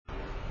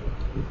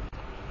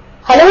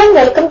Hello and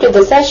welcome to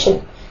the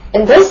session.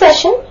 In this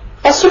session,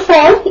 first of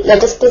all,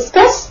 let us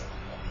discuss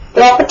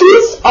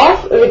properties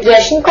of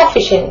regression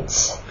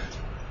coefficients.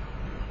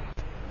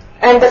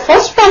 And the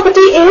first property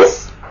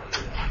is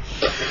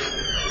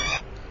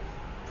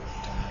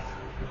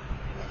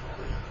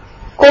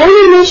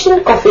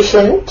correlation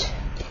coefficient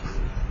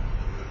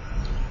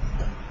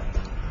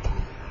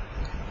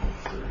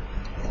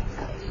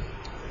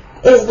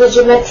is the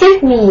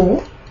geometric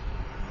mean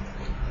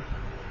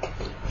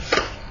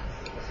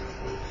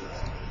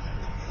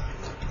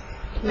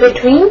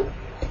between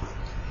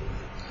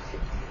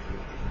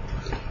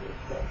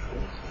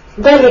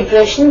the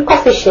regression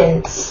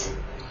coefficients.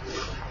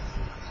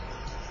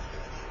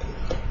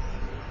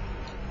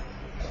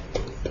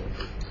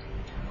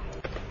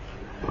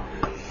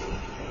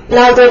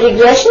 Now the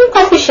regression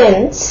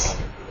coefficients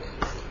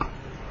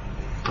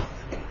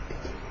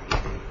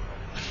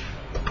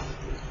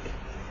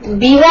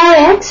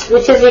byx,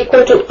 which is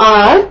equal to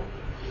r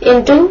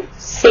into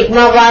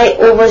sigma y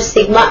over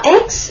sigma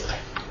x,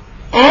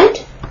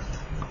 and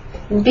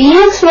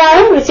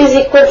bxy, which is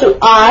equal to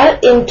r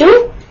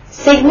into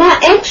sigma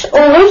x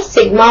over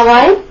sigma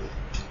y,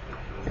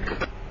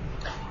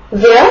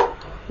 where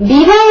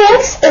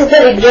byx is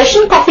the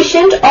regression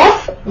coefficient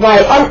of y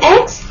on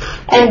x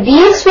and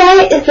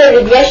bxy is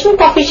the regression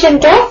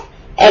coefficient of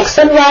x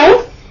on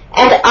y,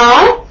 and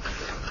r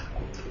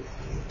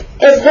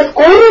is the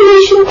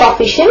correlation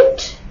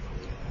coefficient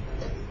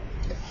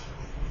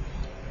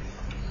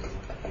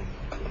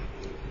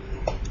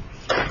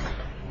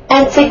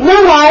and sigma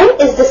y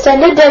is the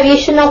standard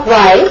deviation of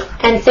y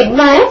and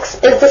sigma x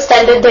is the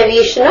standard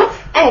deviation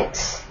of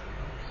x.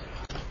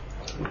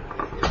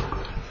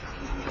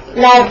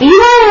 Now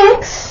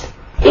byx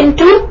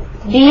into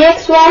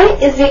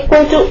bxy is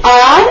equal to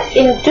r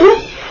into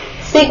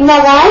sigma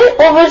y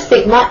over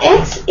sigma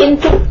x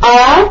into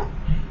r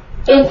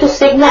into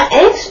sigma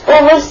x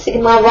over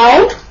sigma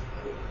y,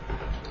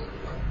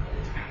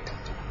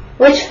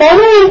 which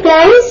further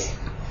implies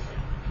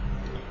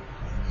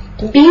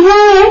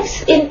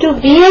byx into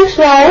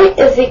bxy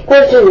is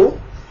equal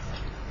to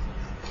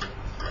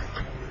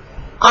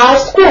r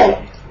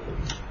square,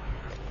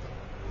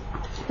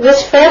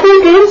 which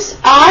further gives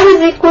r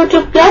is equal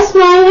to plus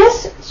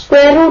minus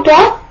square root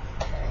of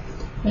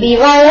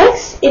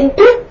byx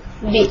into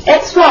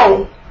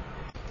bxy.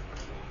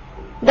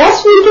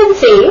 Thus we can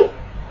say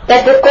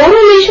that the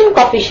correlation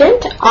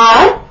coefficient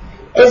r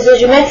is the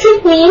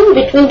geometric mean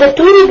between the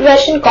two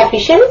regression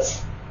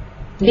coefficients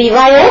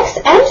byx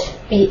and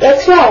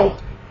bxy.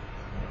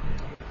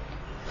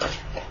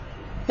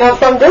 Now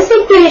from this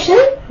equation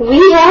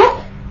we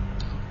have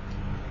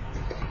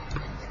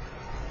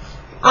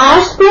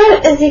r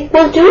square is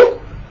equal to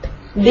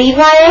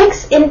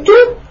byx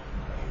into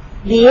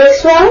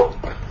bxy,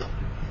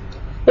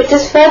 which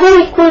is further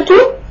equal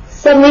to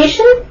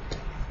summation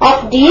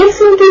of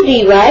dx into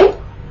dy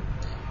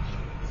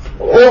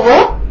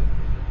over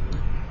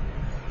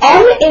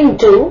n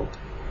into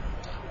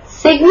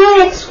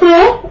sigma x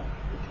square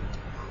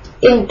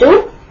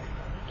into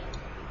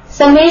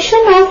summation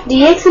of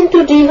dx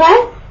into dy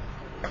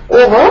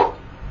over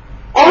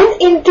n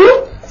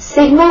into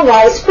sigma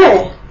y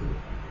square,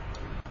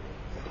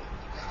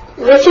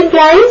 which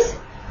implies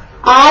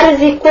r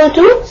is equal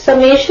to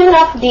summation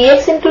of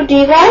dx into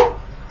dy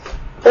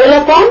all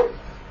upon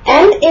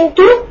n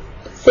into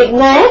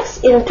sigma x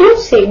into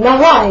sigma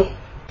y,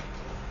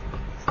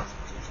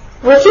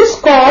 which is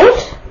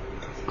called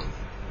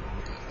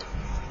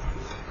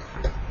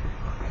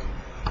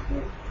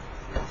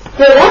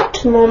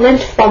product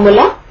moment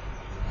formula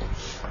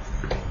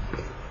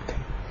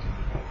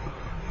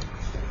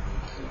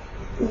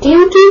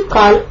due to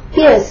Karl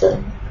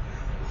Pearson.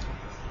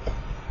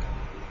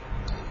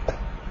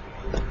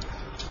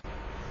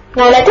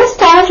 Now let us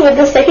start with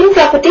the second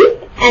property,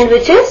 and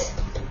which is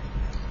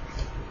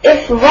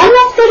if one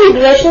of the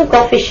regression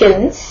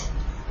coefficients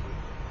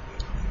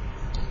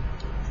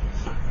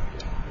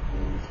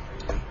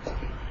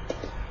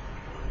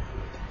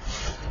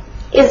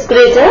is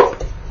greater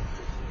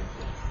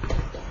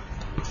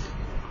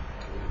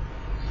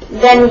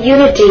than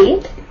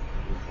unity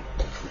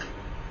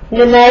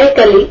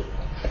numerically,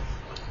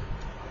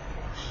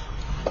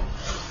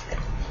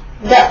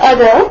 the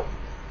other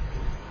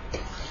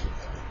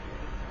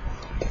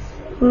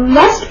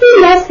must be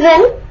less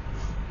than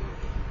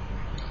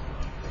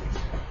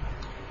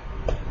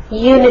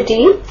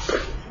unity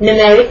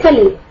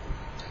numerically.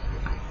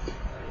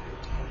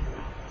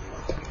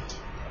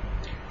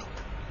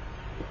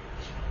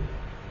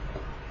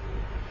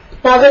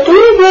 Now the two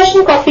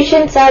regression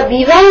coefficients are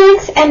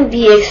byx and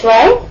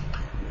bxy.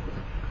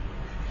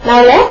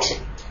 Now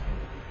let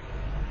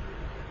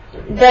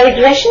the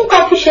regression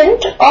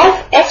coefficient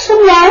of x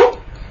and y,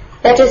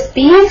 that is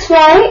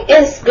bxy,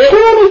 is greater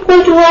than or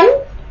equal to 1,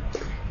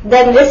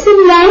 then this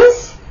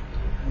implies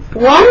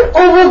 1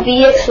 over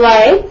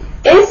bxy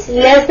is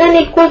less than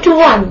or equal to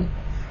 1.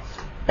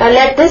 Now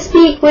let this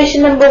be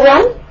equation number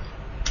 1.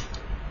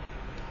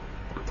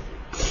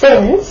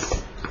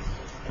 Since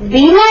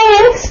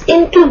byx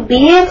into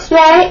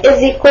bxy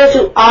is equal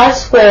to r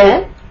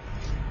square,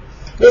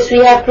 This we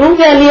have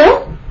proved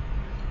earlier.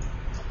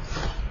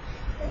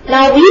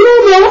 Now we know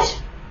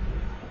that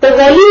the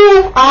value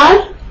of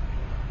r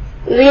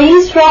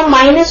varies from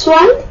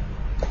 -1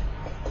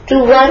 to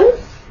 1.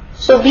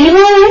 So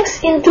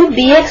byx into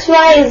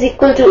bxy is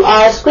equal to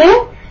r square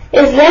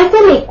is less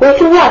than equal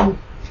to 1.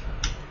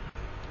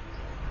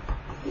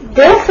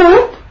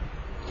 Therefore,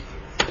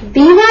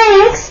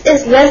 byx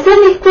is less than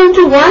equal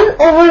to 1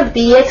 over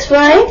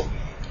bxy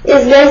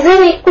is less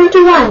than equal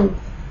to 1.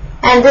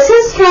 And this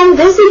is from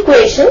this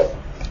equation,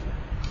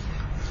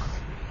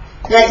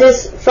 that is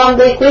from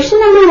the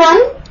equation number 1,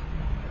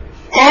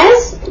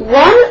 as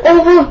 1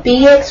 over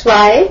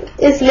bxy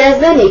is less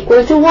than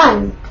equal to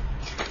 1.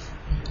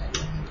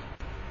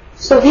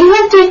 So we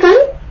have taken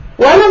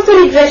one of the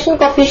regression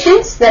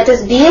coefficients, that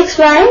is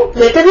bxy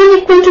greater than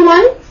equal to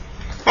 1,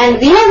 and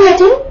we are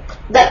getting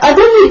the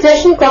other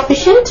regression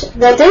coefficient,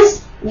 that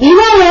is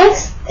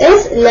byx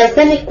is less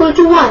than equal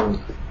to 1.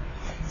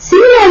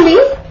 Similarly,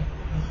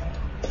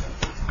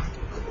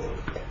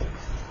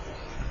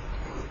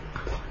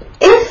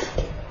 if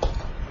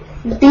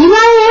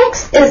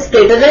byx is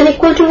greater than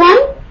equal to 1,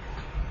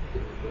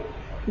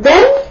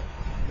 then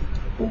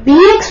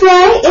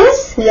bxy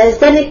is less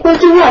than equal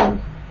to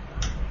 1.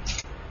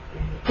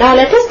 Now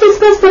let us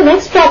discuss the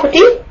next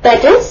property,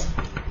 that is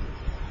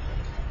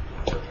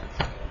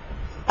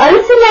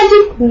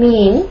arithmetic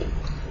mean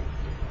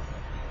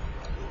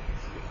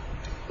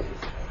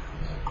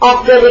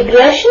of the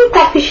regression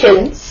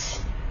coefficients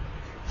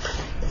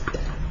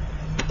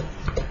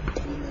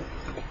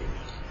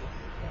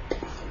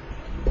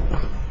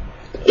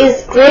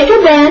is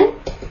greater than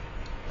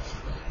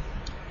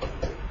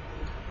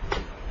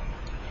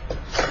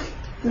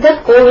the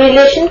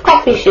correlation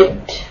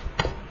coefficient.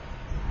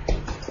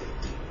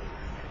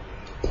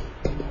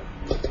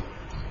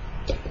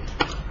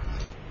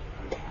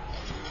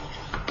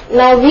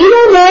 Now we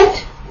know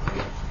that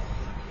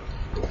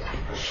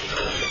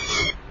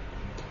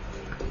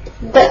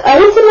the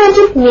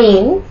arithmetic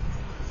mean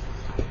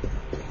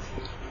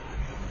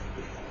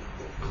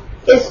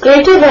is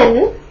greater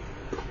than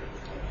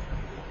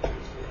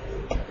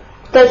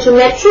the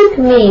geometric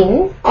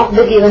mean of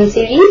the given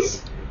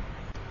series.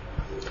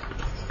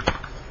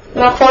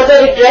 Now for the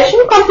regression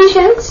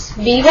coefficients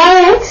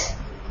byx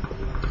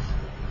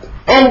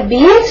and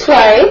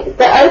bxy,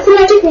 the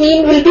arithmetic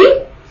mean will be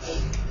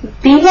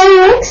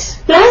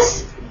byx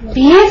plus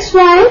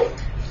bxy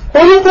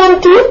whole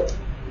upon 2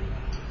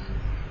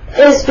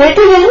 is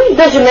greater than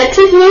the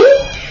geometric mean,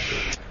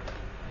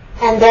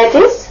 and that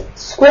is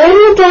square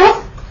root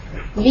of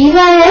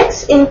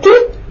byx into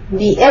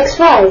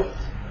bxy.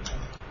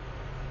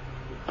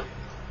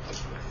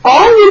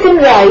 Or we can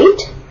write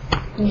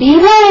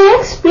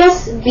byx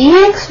plus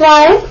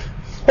bxy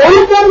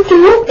whole upon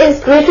 2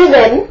 is greater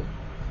than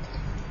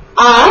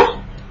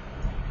r,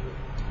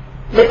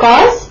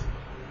 because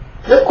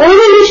the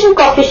correlation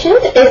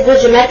coefficient is the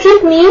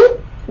geometric mean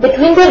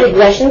between the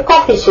regression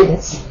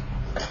coefficients.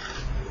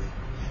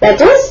 That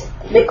is,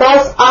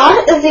 because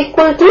r is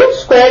equal to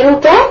square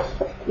root of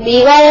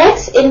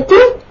byx into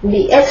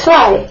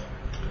bxy.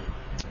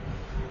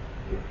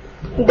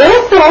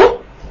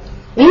 Therefore,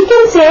 we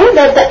can say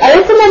that the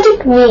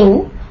arithmetic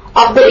mean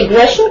of the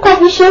regression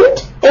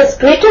coefficient is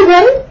greater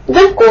than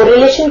the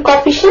correlation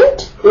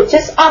coefficient, which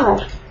is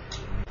r.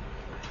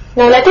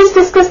 Now let us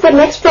discuss the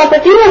next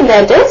property, and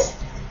that is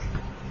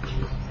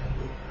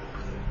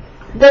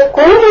the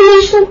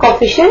correlation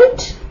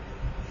coefficient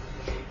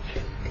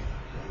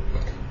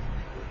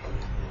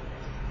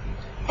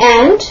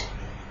and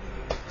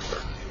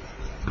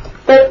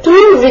the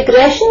two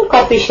regression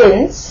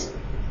coefficients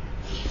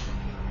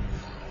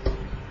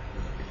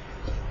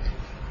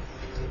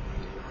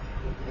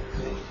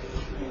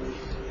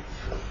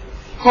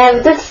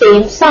have the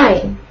same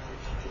sign.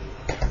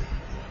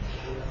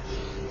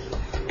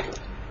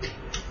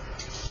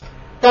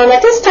 Now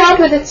let us start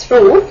with its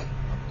proof.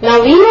 Now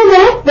we know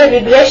that the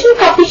regression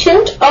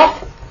coefficient of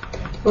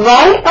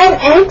y on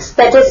x,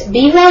 that is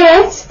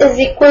byx, is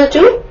equal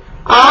to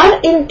r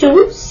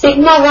into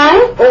sigma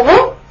y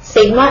over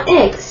sigma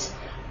x,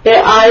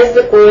 where r is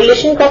the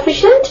correlation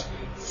coefficient,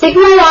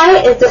 sigma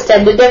y is the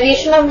standard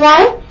deviation of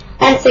y,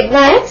 and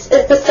sigma x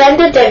is the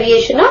standard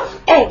deviation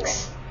of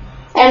x.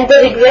 And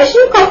the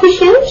regression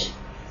coefficient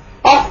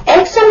of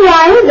x and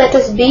y, that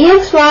is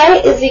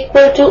bxy, is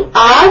equal to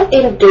r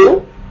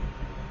into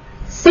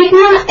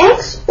sigma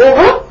x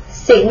over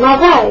sigma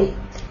y.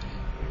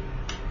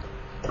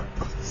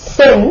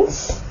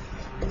 Since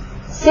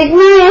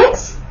sigma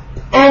x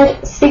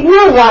and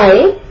sigma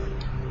y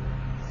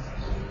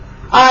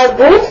are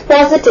both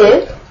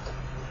positive,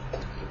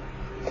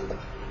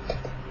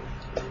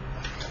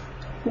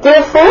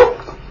 therefore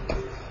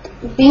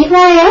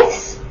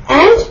byx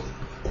and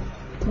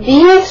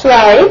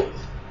bxy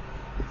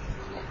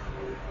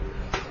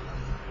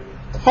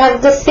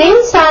have the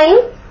same sign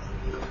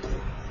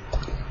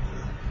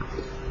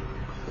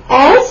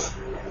as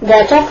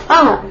that of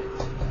r.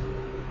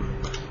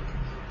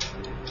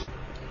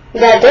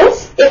 That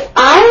is, if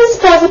r is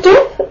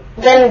positive,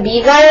 then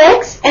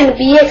byx and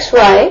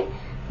bxy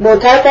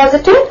both are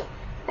positive,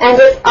 and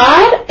if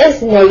r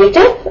is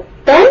negative,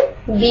 then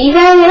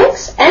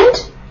byx and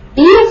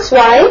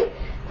bxy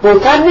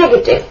both are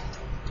negative.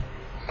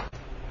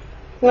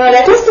 Now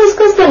let us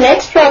discuss the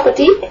next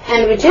property,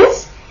 and which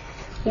is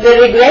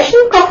the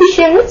regression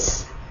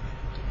coefficients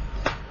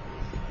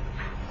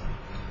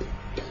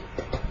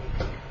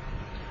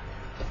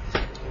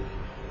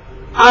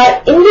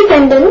are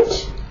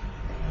independent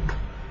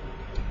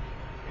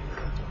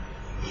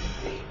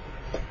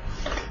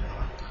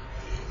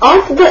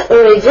of the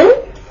origin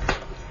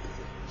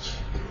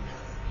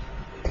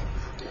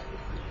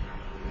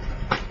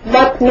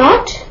but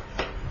not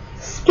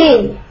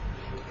scale.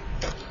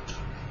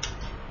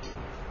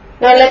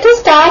 Now let us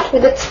start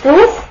with its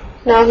proof.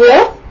 Now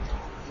here,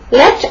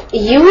 let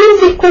u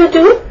is equal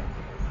to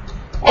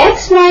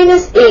x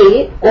minus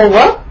a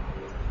over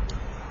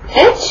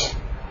h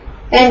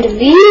and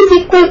v is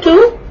equal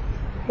to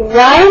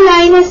y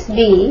minus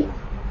b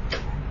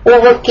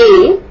over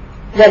k,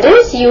 that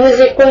is u is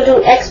equal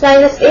to x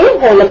minus a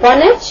whole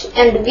upon h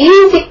and v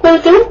is equal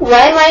to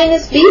y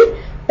minus b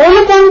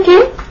whole upon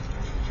k,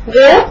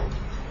 where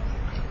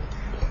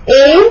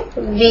a,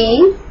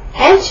 b,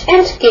 h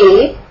and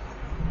k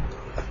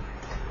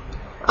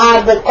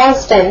are the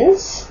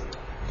constants.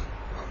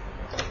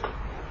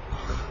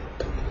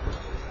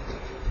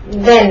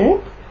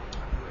 Then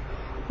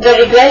the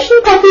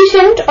regression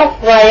coefficient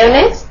of y on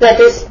x, that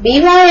is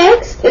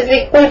byx, is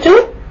equal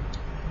to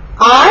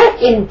r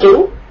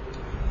into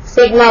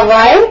sigma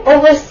y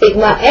over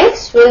sigma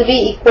x will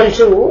be equal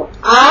to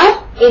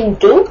r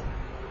into,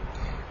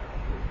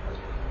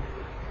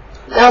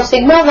 now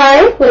sigma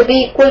y will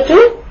be equal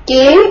to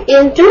k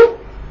into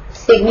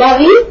sigma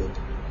v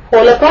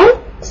whole upon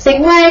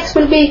sigma x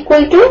will be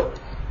equal to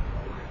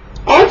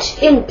h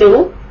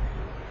into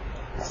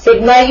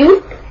sigma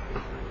u,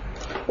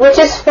 which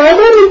is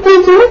further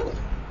equal to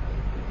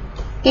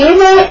k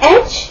by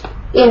h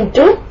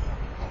into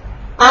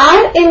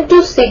r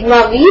into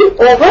sigma v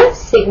over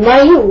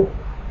sigma u,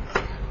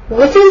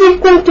 which is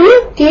equal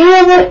to k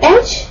over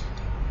h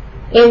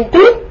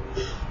into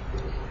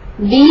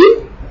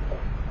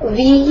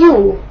bvu,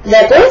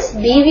 that is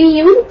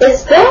bvu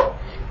is the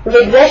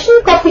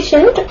regression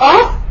coefficient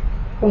of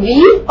v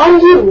on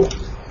u.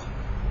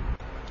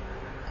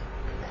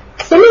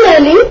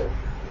 Similarly,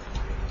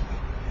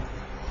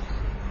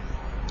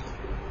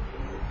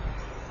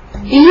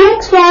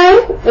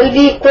 bxy will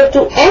be equal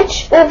to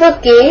h over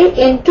k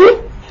into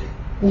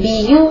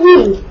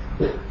buv.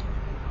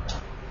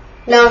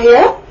 Now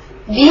here,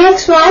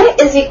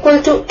 bxy is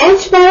equal to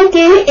h by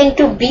k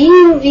into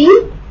buv,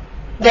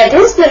 that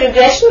is the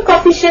regression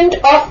coefficient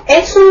of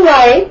x on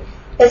y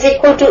is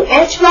equal to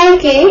h by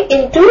k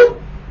into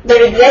the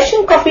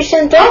regression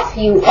coefficient of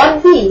u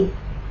on v.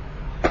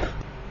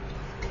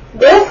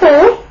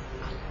 Therefore,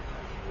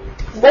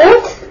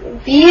 both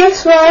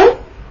bxy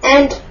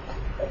and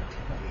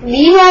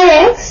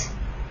byx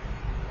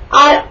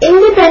are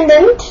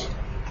independent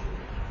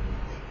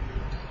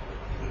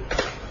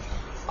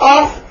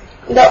of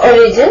the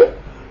origin,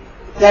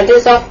 that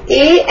is of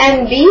a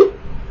and b,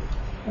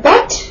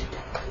 but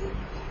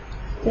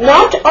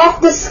not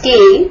of the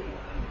scale,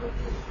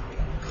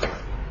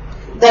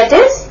 that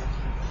is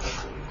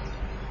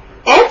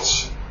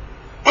h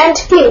and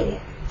k.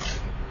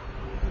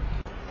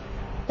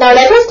 Now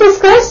let us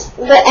discuss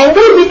the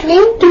angle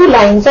between two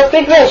lines of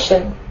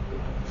regression.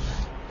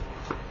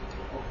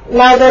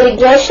 Now the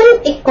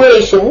regression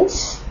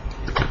equations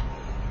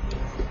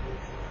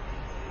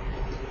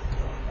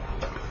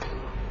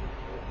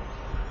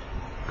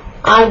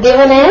are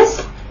given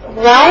as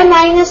y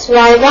minus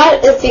y bar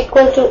is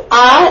equal to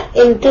r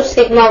into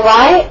sigma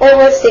y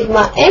over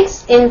sigma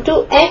x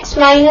into x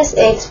minus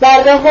x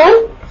bar the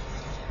whole,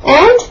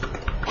 and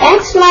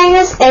x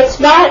minus x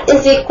bar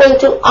is equal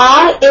to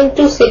r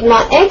into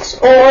sigma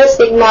x over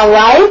sigma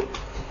y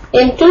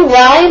into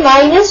y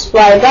minus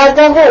y bar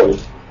the whole.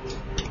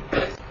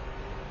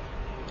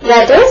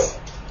 That is,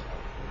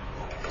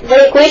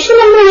 the equation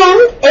number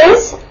 1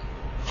 is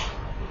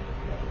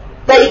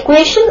the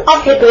equation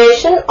of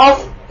regression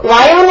of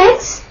y on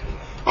x,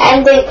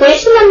 and the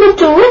equation number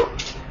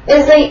 2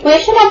 is the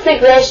equation of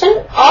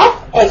regression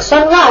of x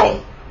on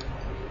y.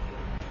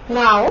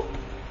 Now,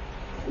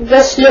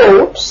 the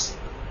slopes,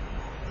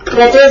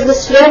 that is the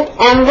slope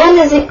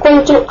m1 is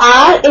equal to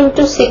r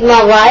into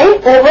sigma y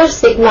over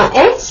sigma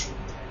x,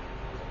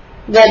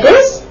 that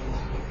is,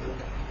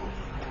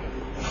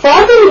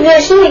 for the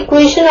regression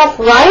equation of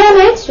y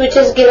on x, which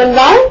is given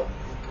by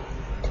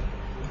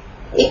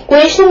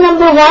equation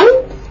number 1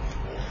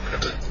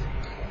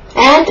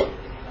 and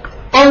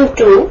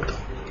m2,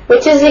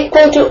 which is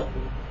equal to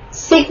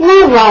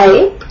sigma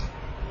y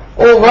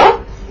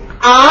over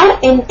r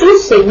into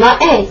sigma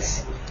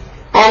x,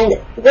 and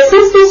this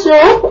is the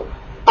slope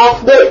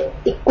of the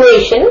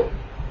equation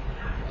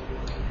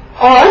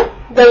or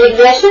the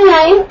regression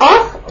line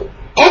of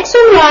x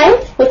on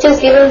y, which is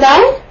given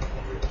by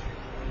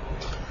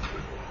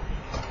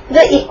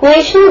the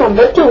equation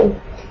number 2.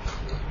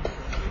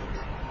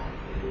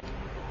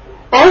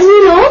 As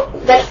we know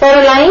that for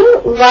a line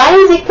y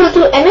is equal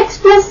to mx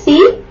plus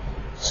c,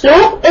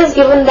 slope is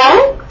given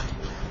by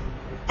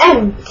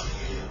m,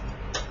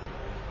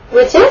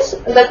 which is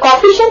the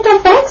coefficient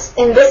of x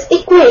in this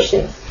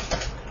equation.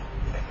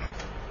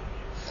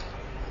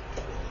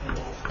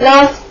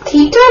 Now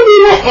theta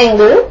be the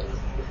angle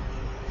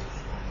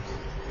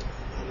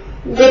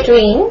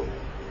between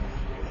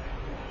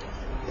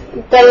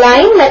the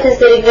line, that is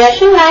the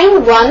regression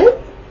line 1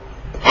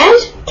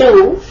 and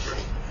 2,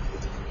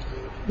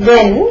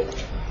 then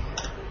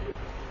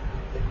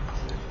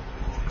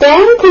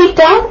tan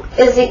theta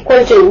is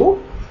equal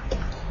to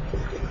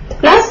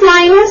plus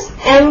minus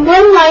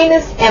m1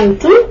 minus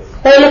m2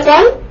 whole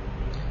upon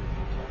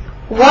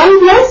 1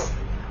 plus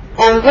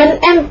m1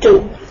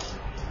 m2.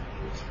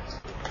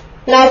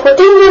 Now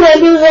putting the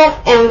values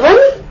of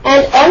m1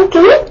 and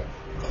m2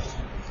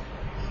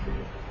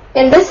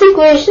 in this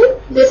equation,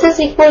 this is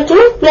equal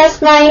to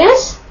plus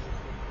minus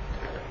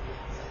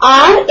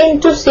r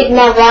into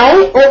sigma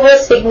y over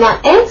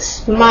sigma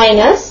x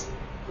minus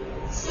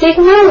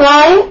sigma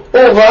y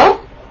over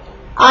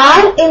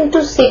r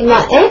into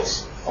sigma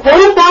x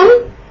whole upon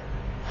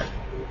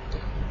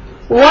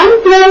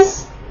 1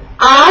 plus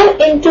r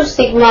into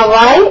sigma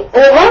y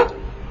over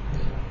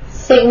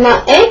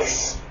sigma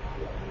x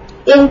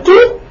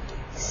into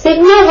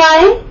sigma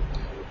y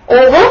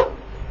over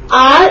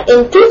r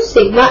into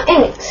sigma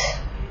x.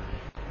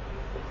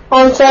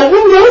 On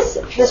solving this,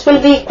 this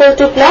will be equal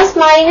to plus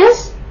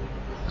minus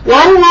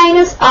 1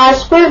 minus r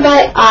square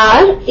by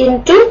r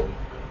into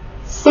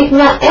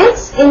sigma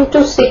x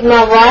into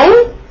sigma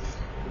y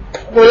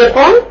whole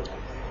upon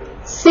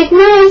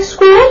sigma x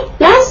square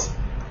plus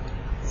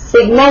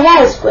sigma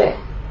y square.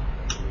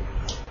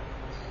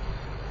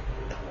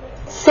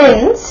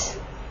 Since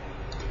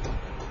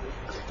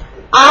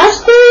r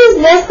square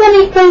is less than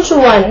or equal to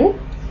 1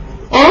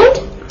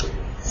 and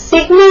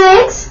sigma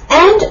x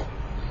and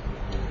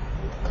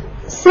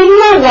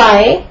sigma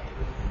y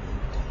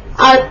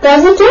are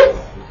positive,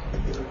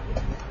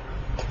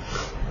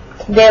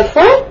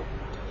 therefore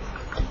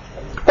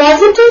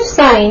positive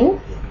sign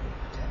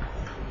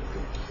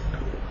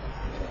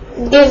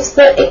gives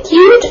the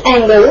acute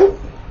angle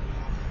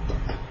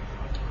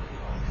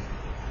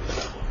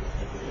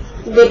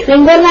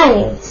between the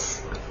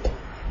lines.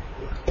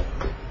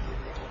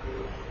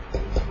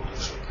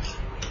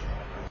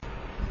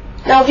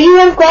 Now we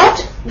have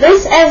got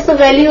this as the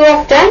value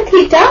of tan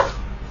theta,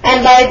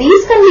 and by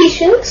these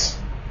conditions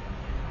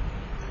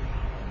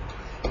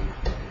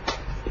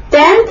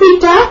tan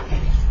theta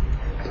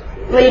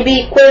will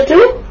be equal to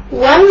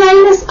 1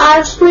 minus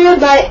r square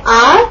by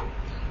r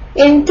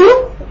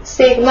into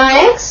sigma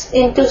x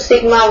into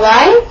sigma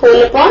y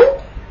whole upon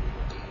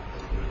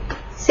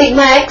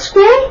sigma x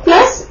square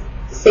plus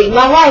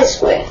sigma y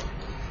square.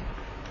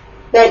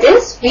 That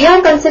is, we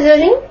are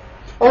considering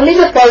only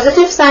the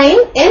positive sign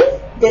in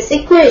this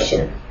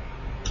equation.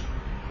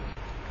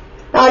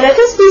 Now let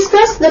us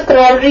discuss the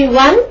corollary 1,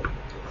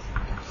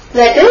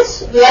 that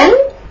is, when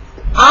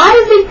r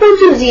is equal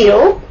to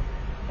 0,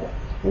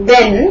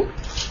 then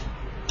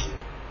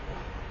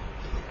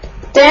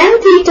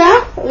tan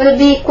theta will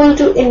be equal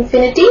to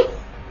infinity,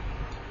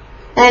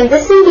 and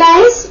this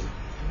implies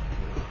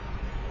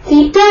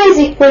theta is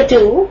equal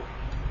to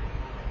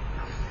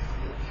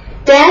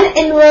tan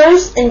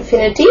inverse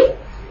infinity,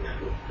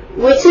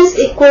 which is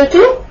equal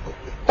to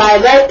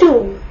pi by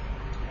 2.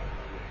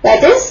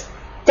 That is,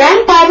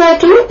 tan pi by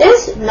 2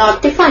 is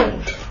not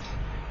defined.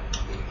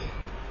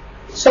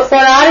 So for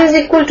r is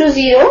equal to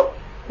 0,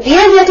 we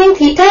are getting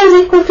theta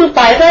is equal to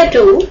pi by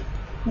 2.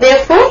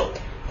 Therefore,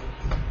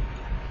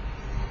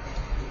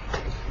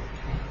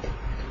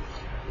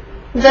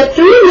 the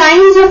two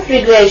lines of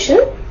regression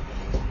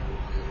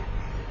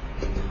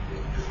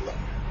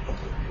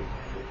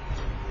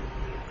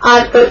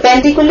are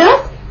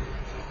perpendicular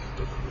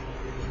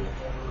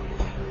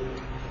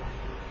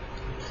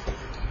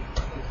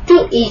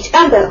to each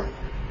other.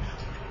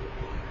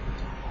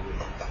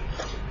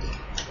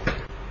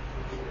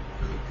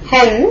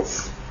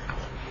 Hence,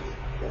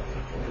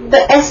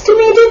 the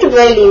estimated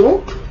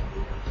value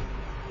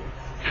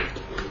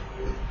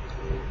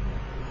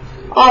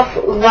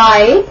of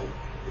y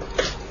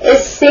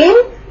is same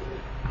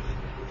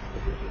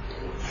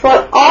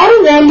for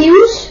all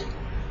values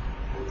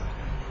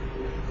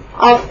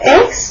of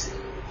x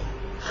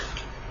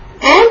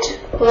and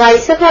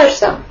vice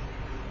versa.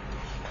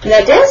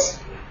 That is,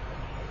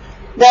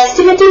 the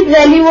estimated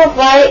value of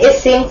y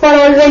is same for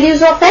all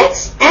values of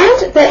x,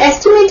 and the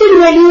estimated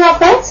value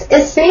of x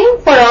is same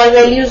for all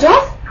values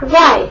of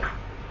y.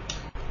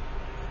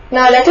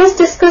 Now let us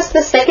discuss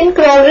the second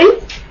corollary,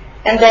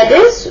 and that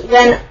is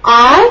when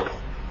r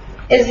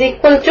is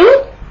equal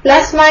to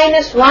plus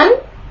minus 1,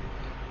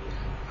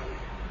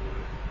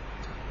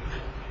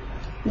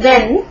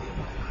 then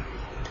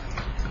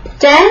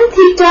tan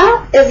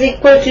theta is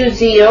equal to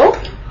 0,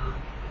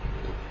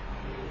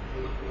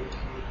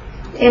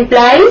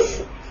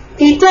 implies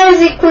theta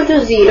is equal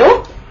to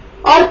 0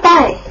 or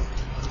pi.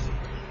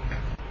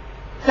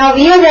 Now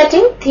we are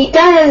getting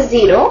theta is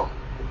 0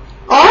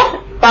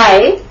 or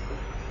pi,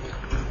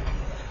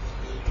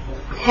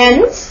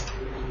 hence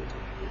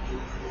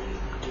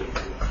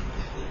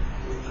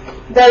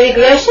the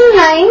regression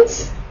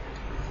lines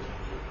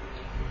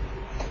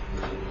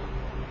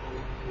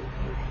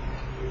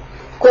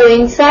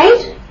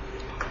coincide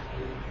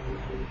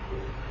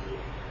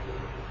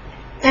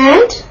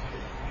and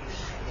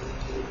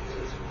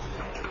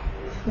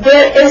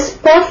there is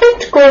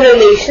perfect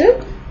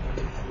correlation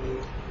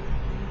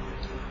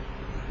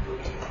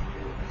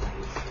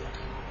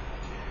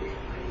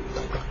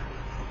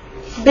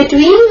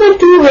between the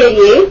two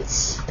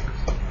variates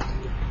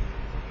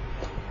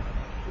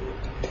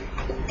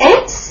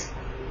x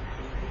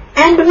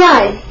and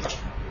y.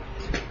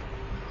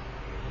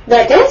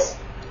 That is,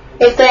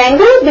 if the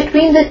angle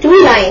between the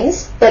two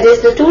lines, that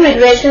is the two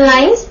regression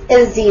lines,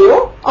 is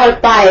 0 or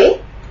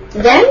pi,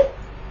 then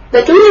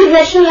the two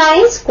regression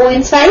lines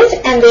coincide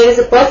and there is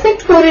a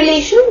perfect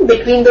correlation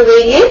between the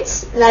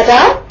variates that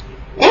are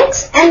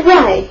x and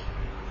y.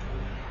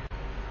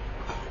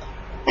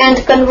 And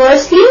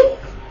conversely,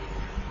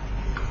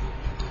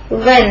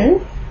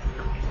 when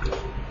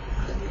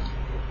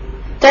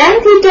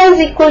tan theta is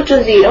equal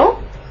to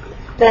 0,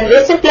 then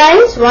this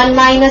implies 1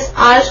 minus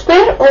r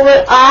square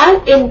over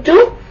r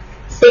into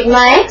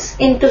sigma x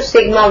into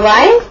sigma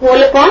y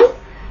whole upon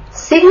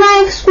sigma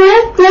x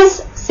square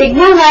plus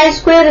sigma y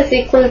square is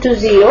equal to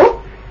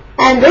 0,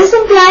 and this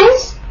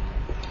implies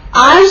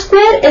r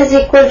square is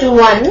equal to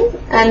 1,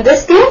 and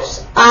this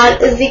gives r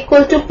is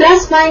equal to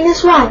plus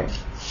minus 1.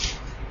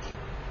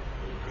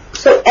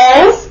 So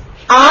as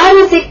r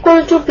is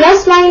equal to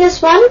plus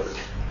minus 1,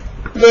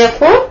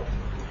 therefore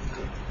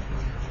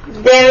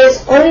there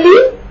is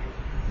only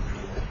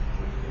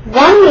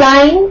one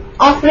line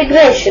of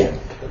regression.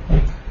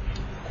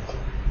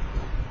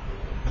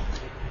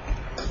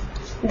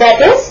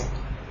 That is,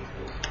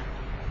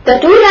 the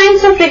two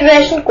lines of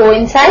regression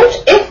coincide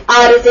if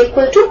r is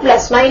equal to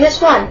plus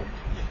minus 1,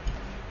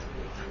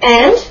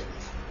 and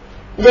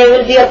there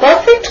will be a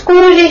perfect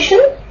correlation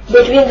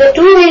between the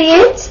two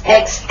variates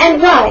x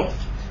and y.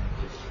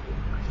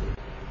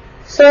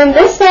 So in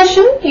this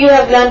session you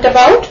have learnt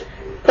about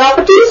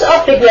properties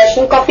of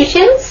regression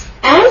coefficients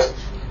and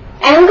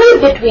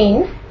angle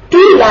between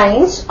two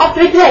lines of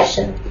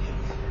regression.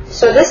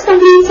 So this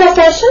completes our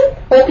session.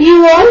 Hope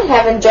you all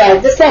have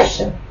enjoyed the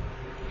session.